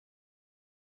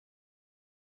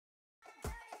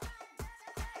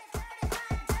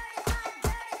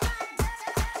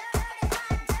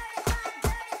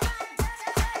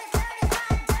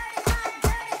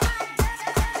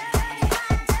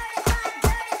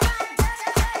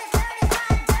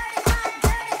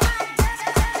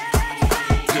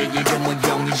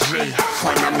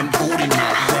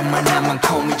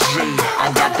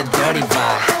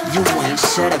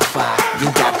certified.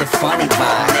 You got the funny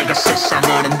vibe. 내가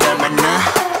세상은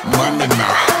너만나 만나.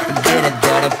 Get it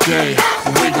더럽게.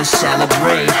 We gon'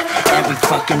 celebrate every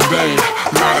fucking day.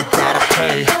 나를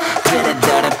따라해. Get it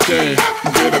더럽게.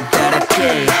 Get it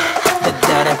더럽게. 더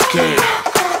더럽게.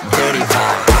 Dirty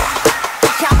vibe.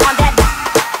 Jump on that.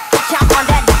 Jump on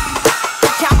that.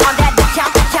 Jump on that.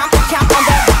 Jump on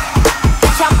that.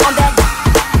 Jump on that.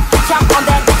 Jump on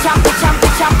that.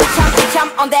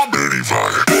 Jump on that. Dirty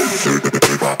vibe.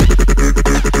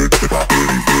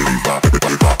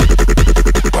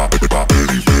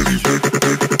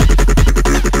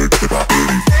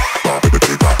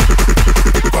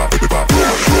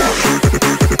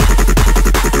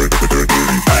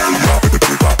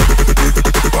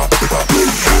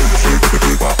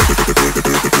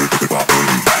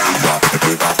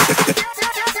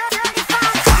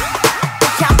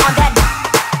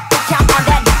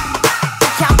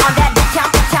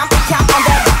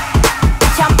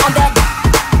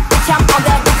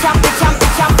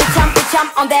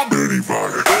 On that Dirty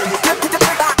vibe.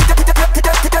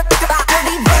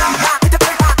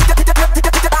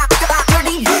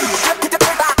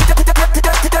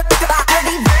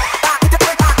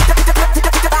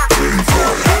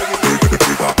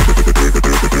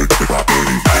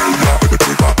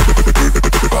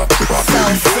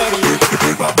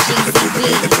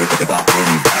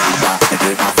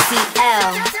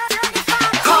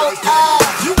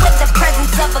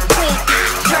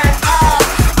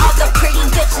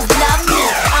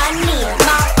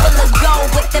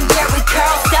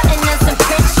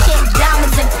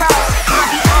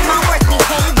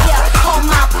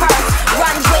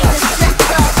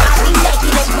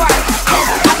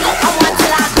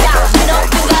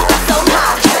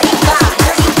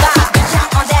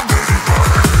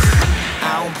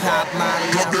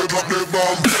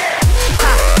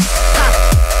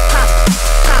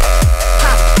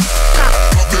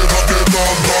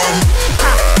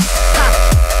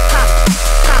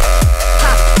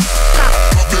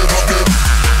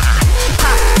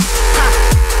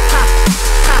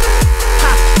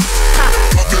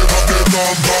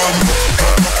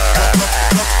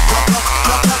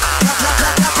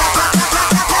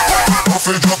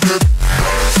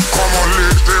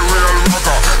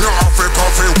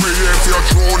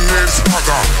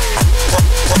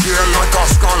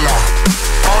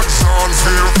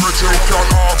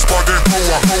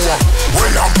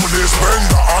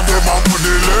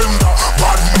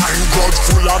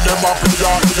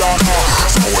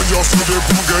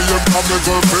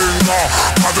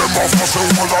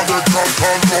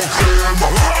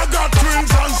 I got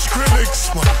twins and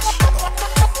Skrillex, man.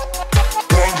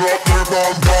 One drop the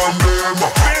bomb them.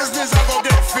 Business I go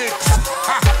get fixed.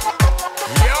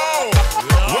 Yo,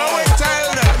 what we tell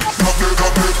them? Drop the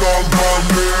bomb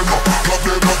them. Drop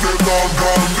the bomb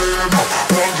them.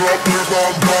 One drop the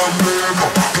bomb them.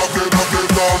 Drop the bomb them. Drop the bomb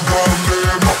them.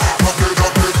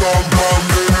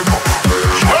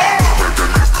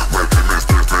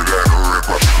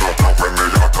 When they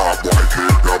attack, boy,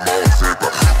 keep your mouth zip.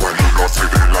 When you go see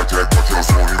the logic, but you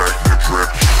soon make the trip.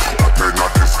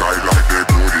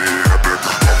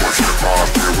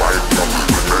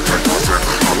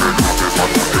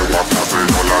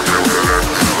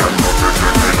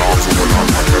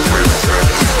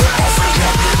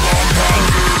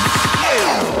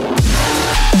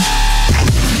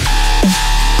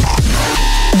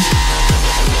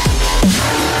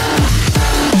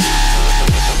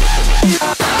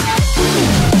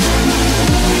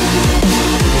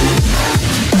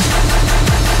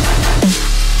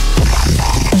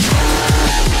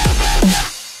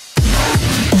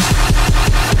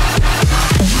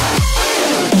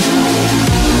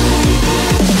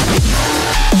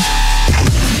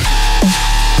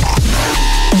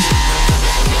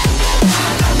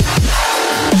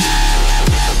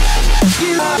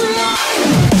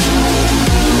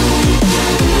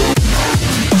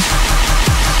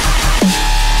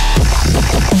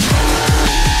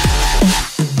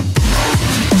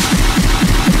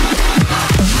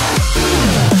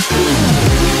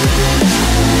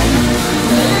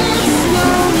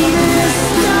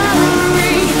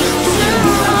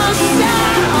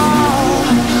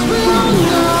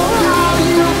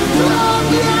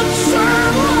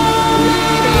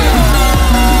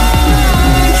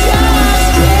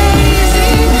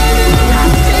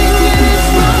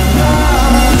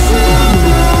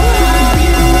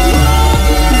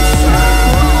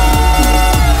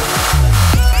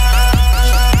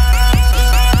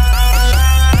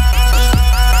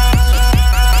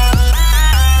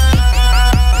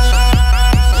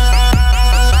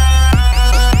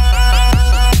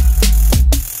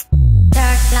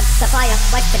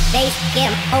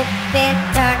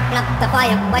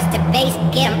 bass,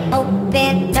 get 'em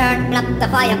open, turn up the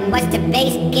fire, watch the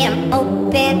bass, get 'em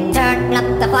open, turn up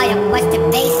the fire, watch the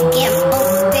bass, get 'em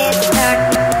open, turn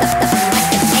up the watch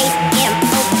the bass, get 'em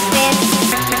open,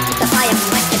 turn up the fire,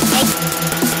 watch the bass,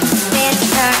 then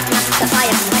turn up the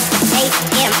fire, watch the bass,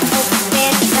 get 'em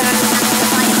open, turn up the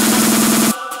fire, watch the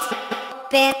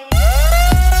bass, open.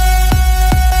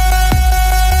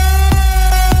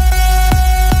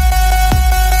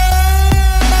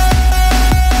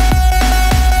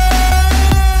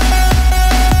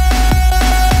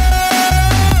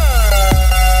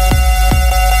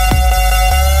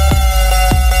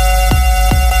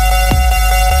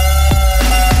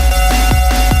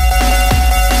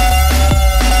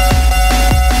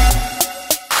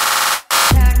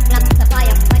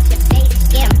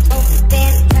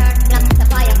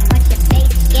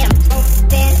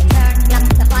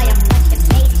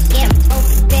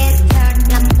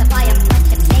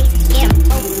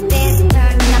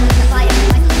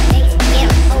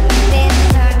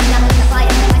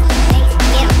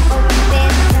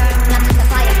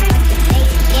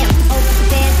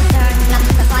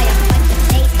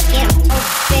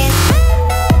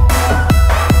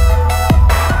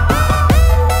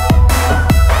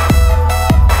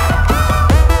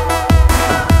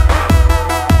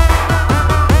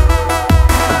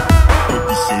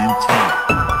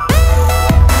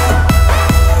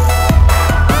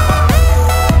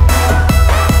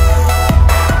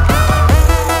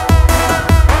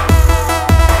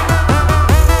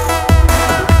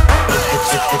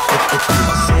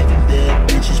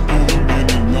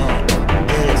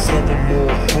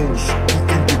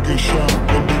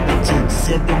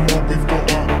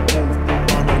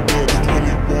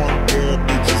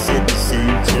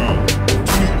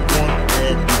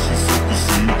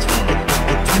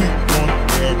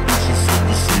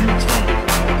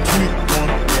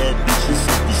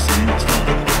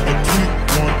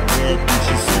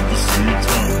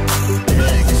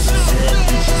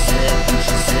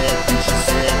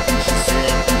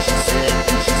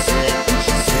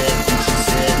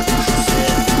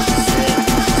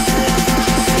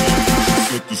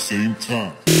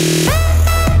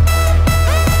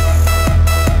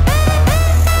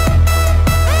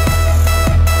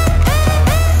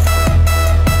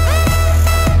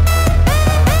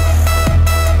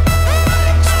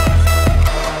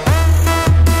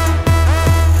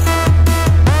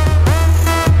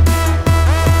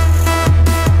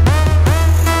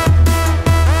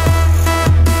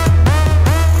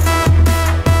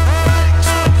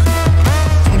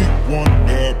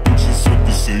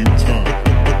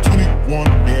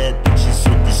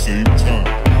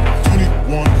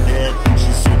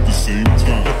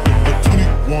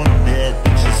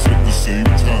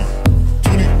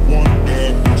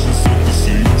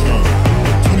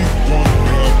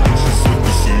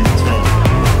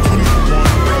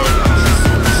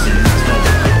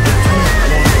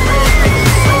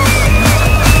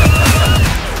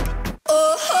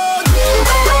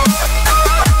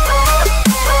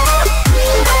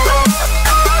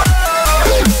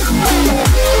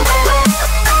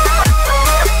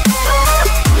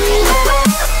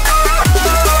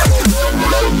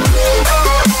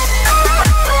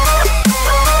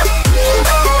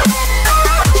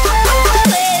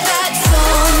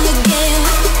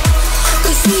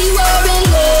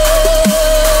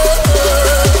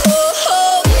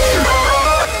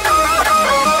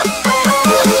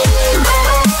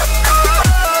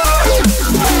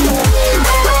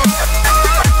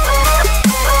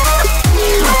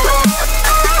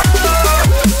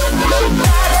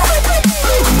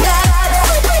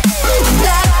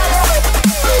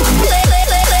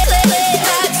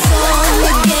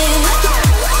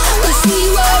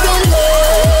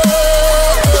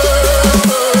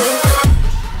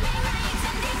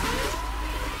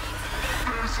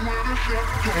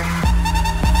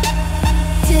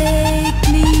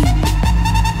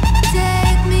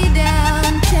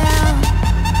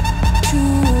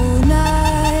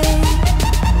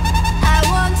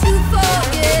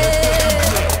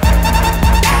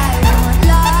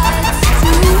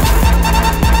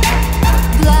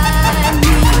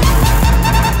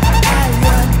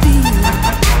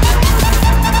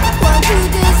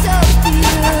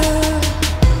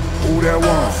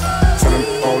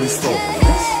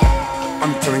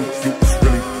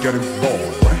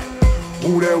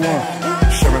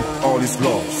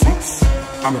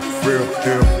 I'm a real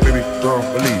deal, baby girl,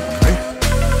 believe me.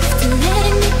 After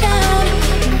letting me down,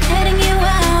 I'm letting you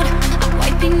out. I'm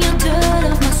wiping your dirt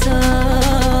off my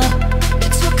soul.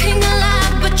 You're talking a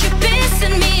lot, but you're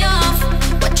pissing me off.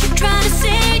 What you're trying to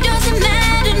say doesn't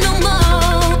matter no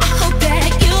more. I hope that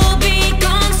you'll be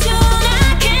gone soon.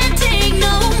 I can't take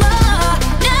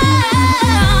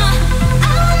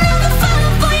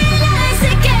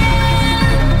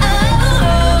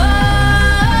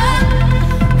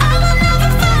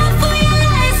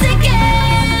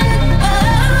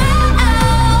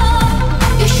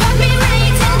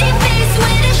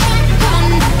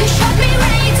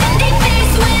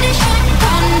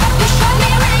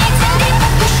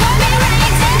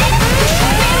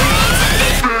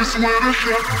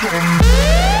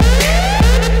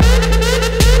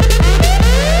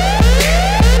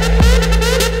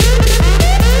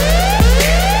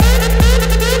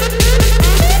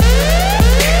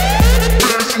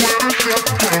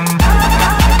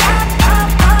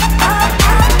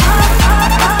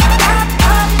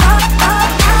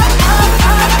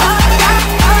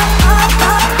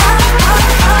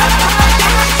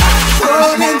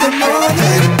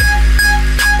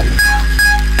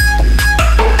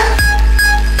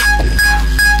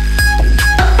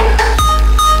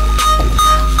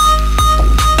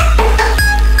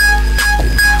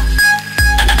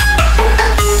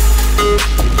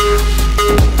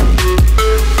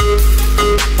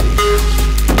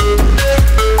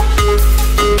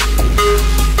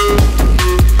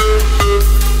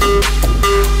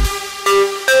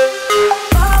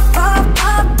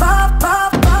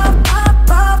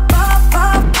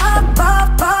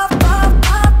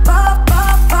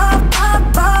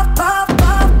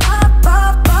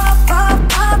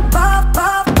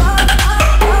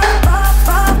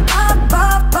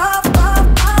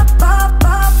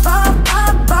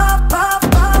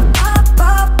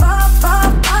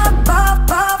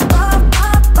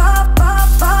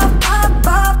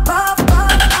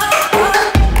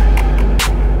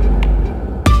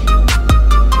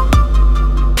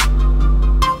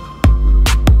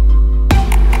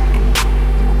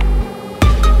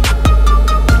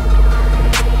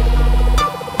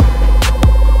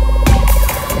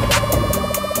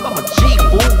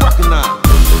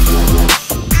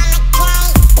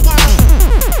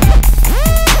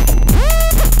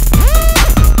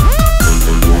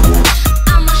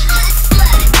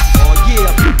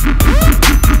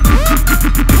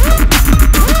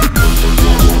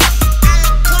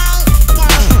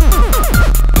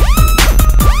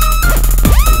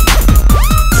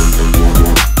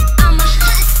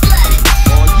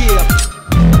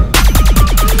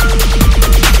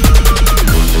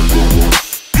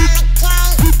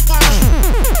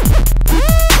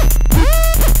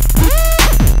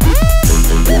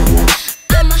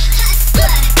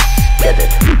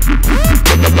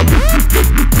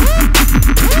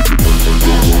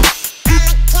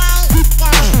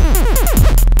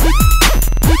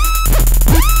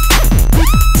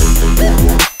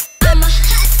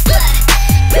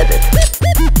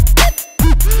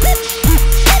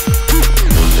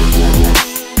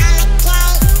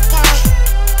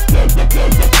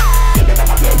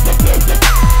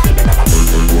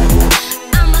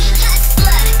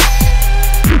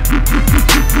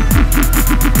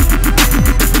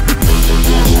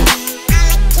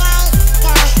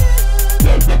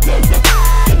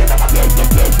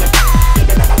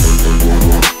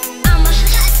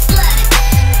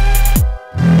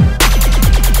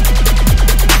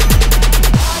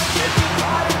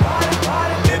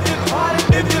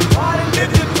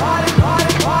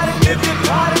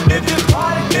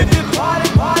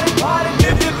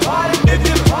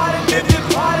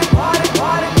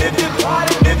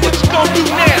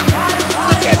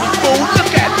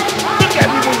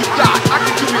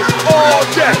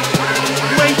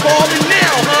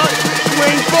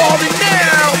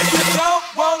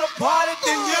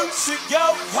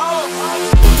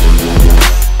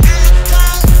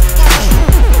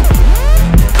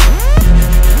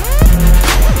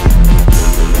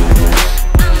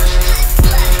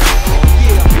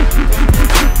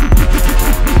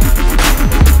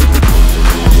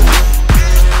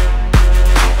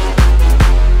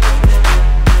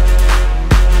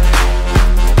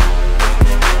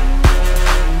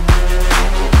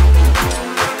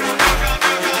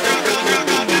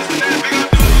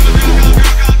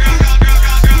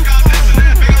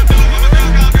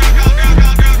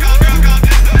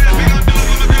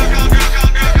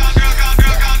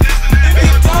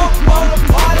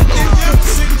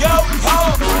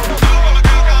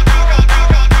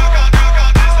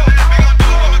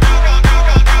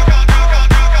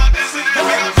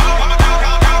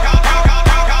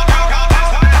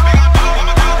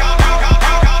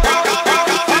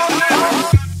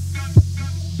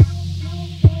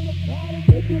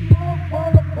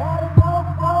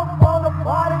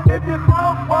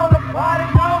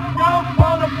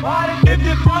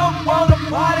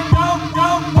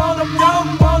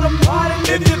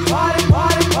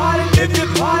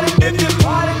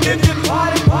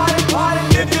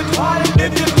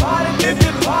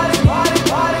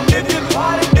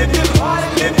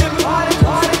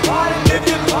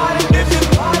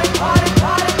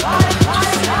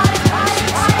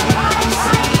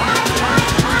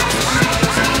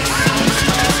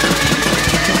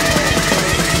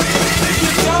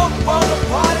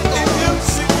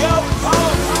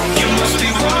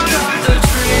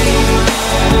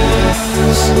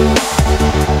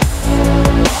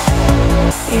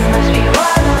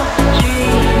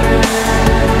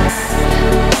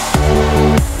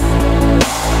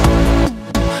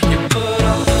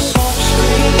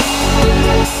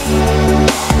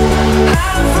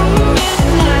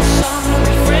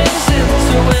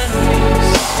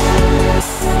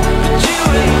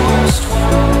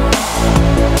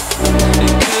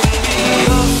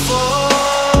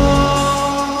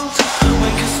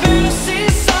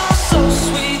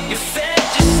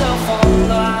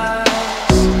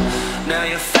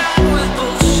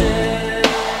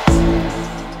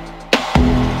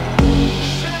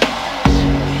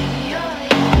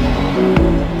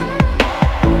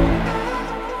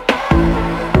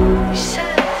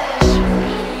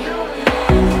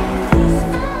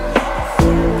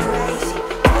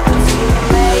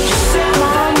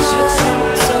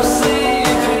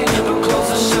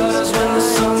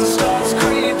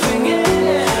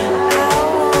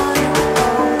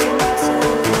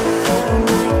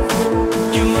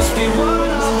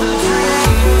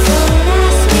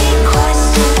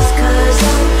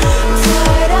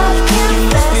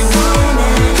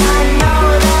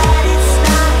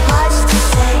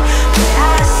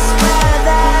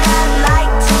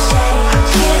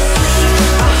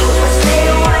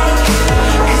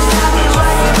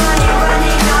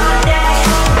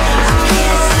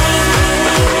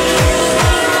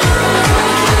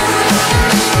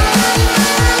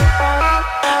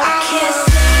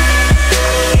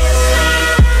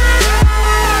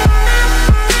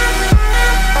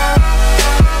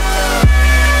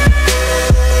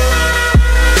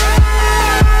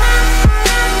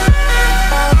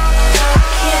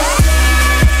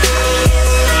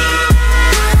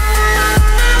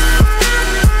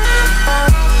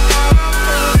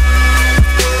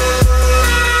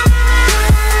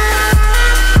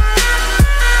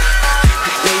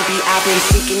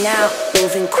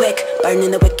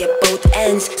Burning the wick at both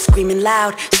ends, screaming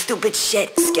loud, stupid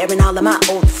shit, scaring all of my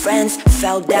old friends.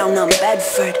 Fell down on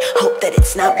Bedford, hope that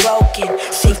it's not broken.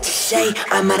 Safe to say,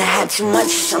 I might have had too much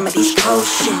of some of these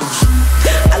potions.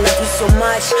 I love you so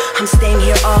much, I'm staying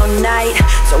here all night.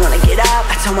 Don't wanna get up,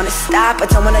 I don't wanna stop, I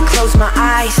don't wanna close my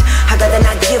eyes. I'd rather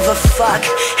not give a fuck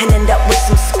and end up with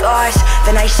some scars.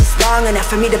 The night's just long enough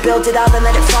for me to build it all and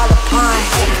let it fall apart.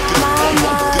 My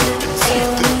mother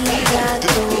told me that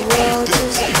the world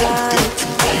is alive.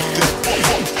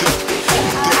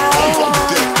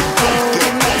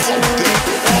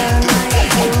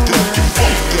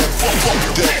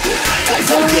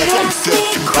 Don't ask me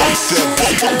questions,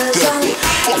 'cause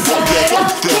I'm tired of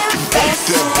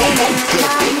confessing. And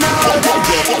I know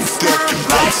that it's not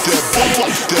much to say,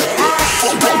 but I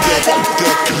swear that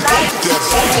I'd like to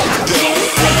change. I can't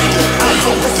sleep, I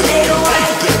hope I stay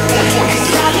awake, 'cause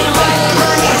I've been running all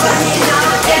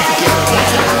day. I can't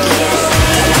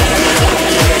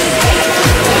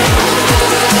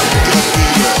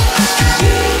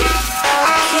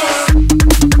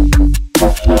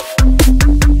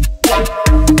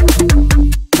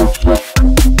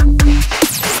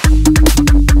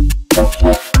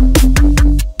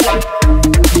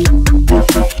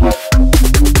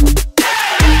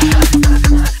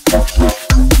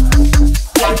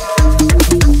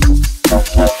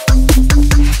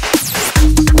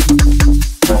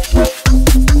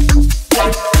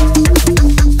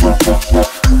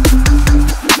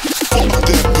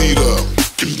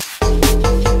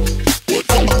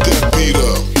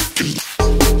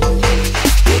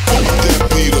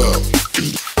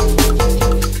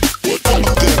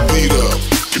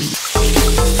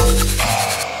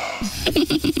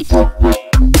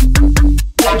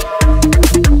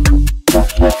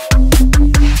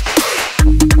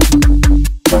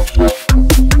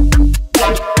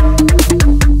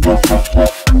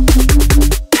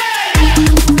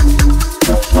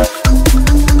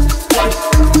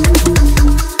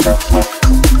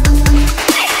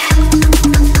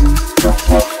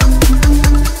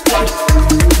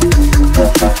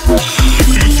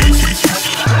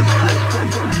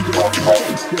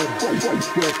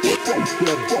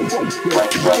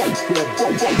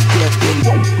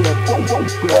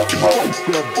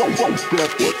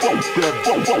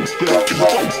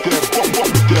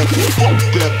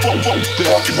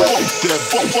Step that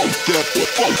beat up.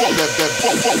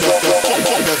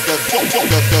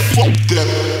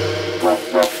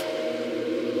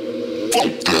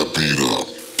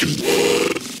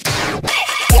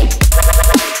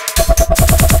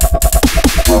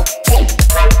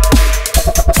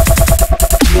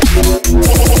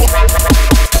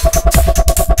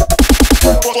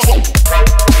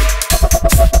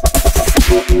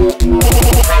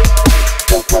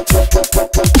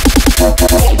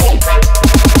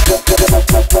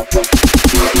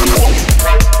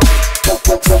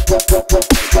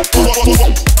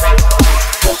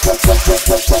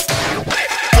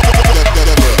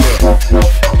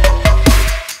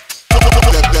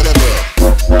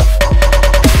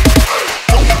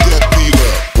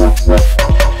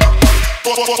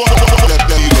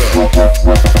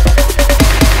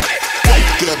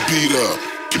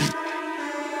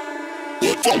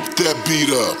 That beat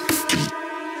up.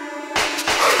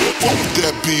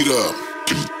 That beat up.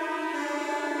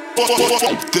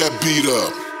 That beat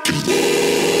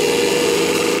up.